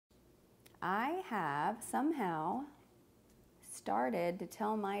I have somehow started to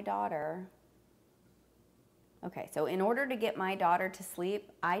tell my daughter, okay, so in order to get my daughter to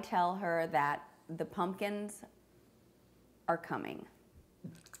sleep, I tell her that the pumpkins are coming.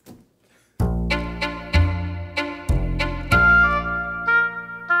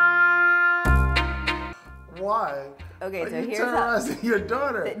 Why? Okay, Are so you here's terrorizing your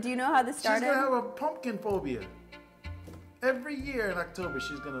daughter? Do you know how this started? She's gonna have a pumpkin phobia. Every year in October,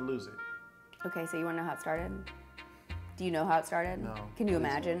 she's gonna lose it. Okay, so you wanna know how it started? Do you know how it started? No. Can you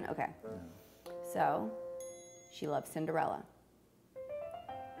imagine? Okay. No. So, she loves Cinderella.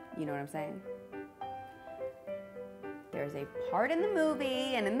 You know what I'm saying? There's a part in the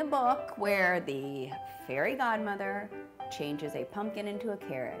movie and in the book where the fairy godmother changes a pumpkin into a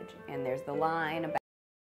carriage, and there's the line about